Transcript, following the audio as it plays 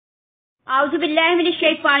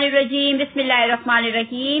Auzubillahiminash-shaytanir-rajeem.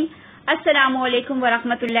 Bismillahir-rahmanir-rahim. Assalamualaikum wa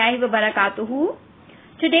rahmatullahi wa barakatuhu.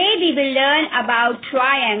 Today we will learn about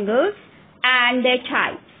triangles and their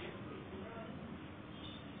types.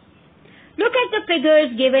 Look at the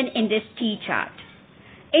figures given in this T-chart.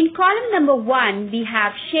 In column number 1, we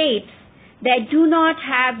have shapes that do not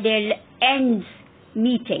have their ends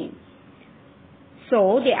meeting.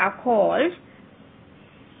 So they are called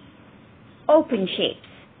open shapes.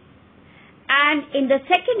 And in the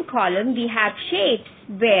second column, we have shapes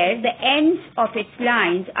where the ends of its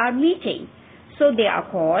lines are meeting. So they are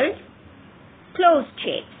called closed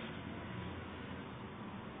shapes.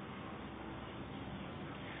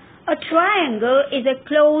 A triangle is a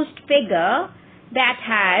closed figure that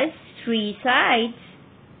has 3 sides,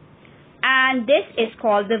 and this is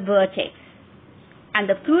called the vertex. And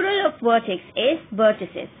the plural of vertex is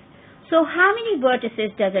vertices. So how many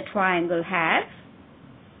vertices does a triangle have?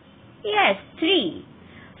 Yes, 3.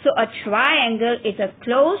 So a triangle is a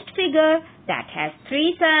closed figure that has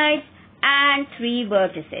 3 sides and 3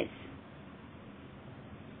 vertices.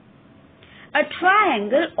 A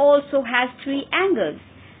triangle also has 3 angles.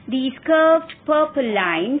 These curved purple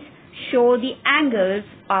lines show the angles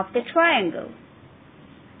of the triangle.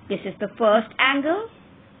 This is the first angle,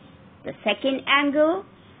 the second angle,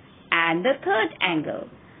 and the third angle.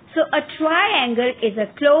 So a triangle is a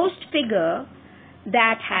closed figure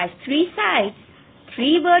that has 3 sides,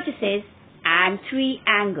 3 vertices, and 3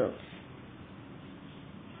 angles.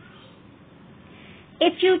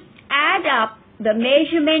 If you add up the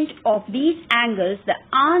measurement of these angles, the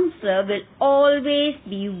answer will always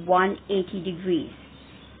be 180 degrees.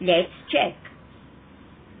 Let's check.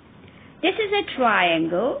 This is a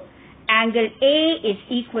triangle. Angle A is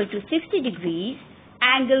equal to 60 degrees,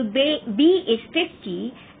 angle B is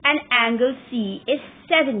 50, and angle C is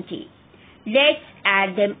 70. Let's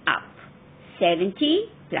add them up. 70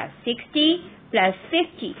 plus 60 plus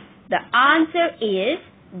 50. The answer is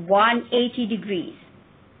 180 degrees.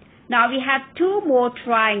 Now we have 2 more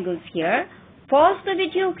triangles here. Pause the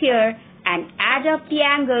video here and add up the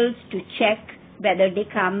angles to check whether they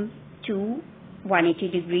come to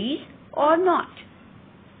 180 degrees or not.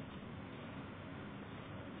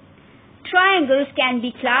 Triangles can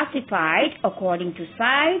be classified according to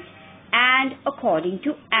sides and according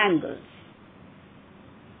to angles.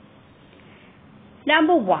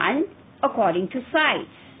 Number 1, according to sides.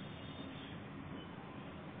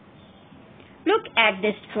 Look at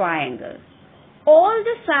this triangle. All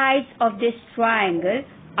the sides of this triangle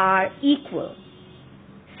are equal.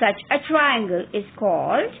 Such a triangle is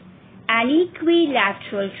called an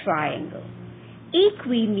equilateral triangle.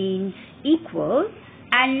 Equi means equal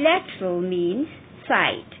and lateral means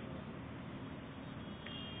side.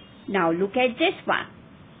 Now look at this one.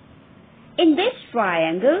 In this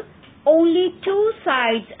triangle, only 2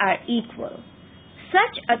 sides are equal.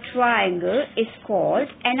 Such a triangle is called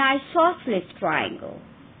an isosceles triangle.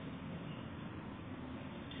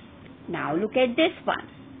 Now look at this one.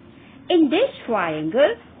 In this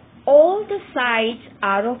triangle, all the sides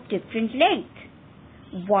are of different length.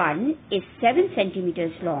 One is 7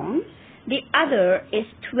 centimeters long, the other is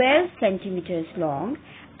 12 centimeters long,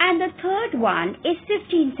 and the third one is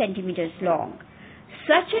 15 centimeters long.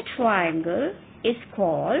 Such a triangle is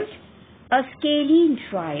called a scalene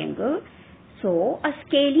triangle. So, a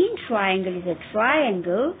scalene triangle is a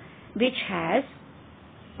triangle which has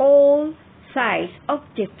all sides of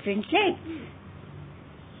different lengths.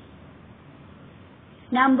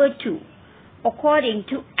 Number 2, according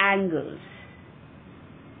to angles.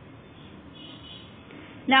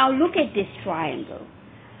 Now look at this triangle.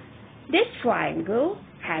 This triangle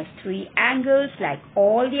has 3 angles like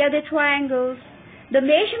all the other triangles. The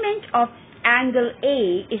measurement of angle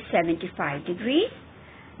A is 75 degrees.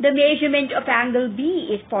 The measurement of angle B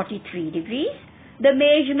is 43 degrees. The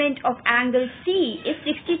measurement of angle C is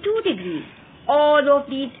 62 degrees. All of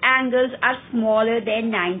these angles are smaller than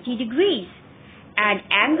 90 degrees. And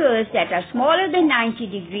angles that are smaller than 90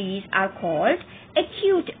 degrees are called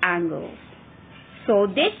acute angles. So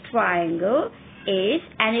this triangle is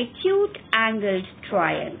an acute angled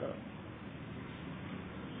triangle.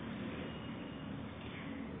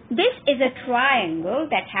 This is a triangle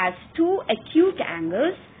that has 2 acute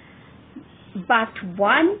angles, but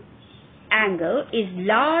one angle is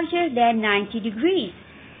larger than 90 degrees.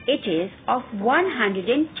 It is of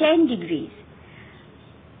 110 degrees.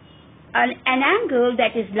 An angle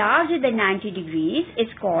that is larger than 90 degrees is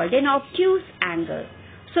called an obtuse angle.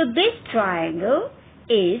 So this triangle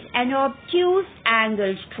is an obtuse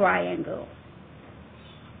angled triangle.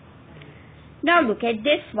 Now look at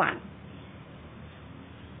this one.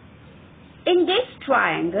 In this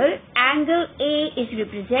triangle, angle A is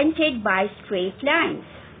represented by straight lines.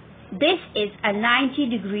 This is a 90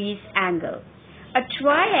 degrees angle. A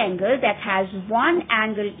triangle that has one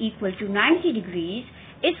angle equal to 90 degrees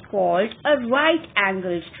is called a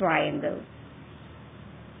right-angled triangle.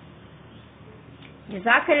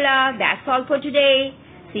 Jazakallah, that's all for today.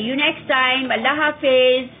 See you next time. Allah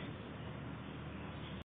Hafiz.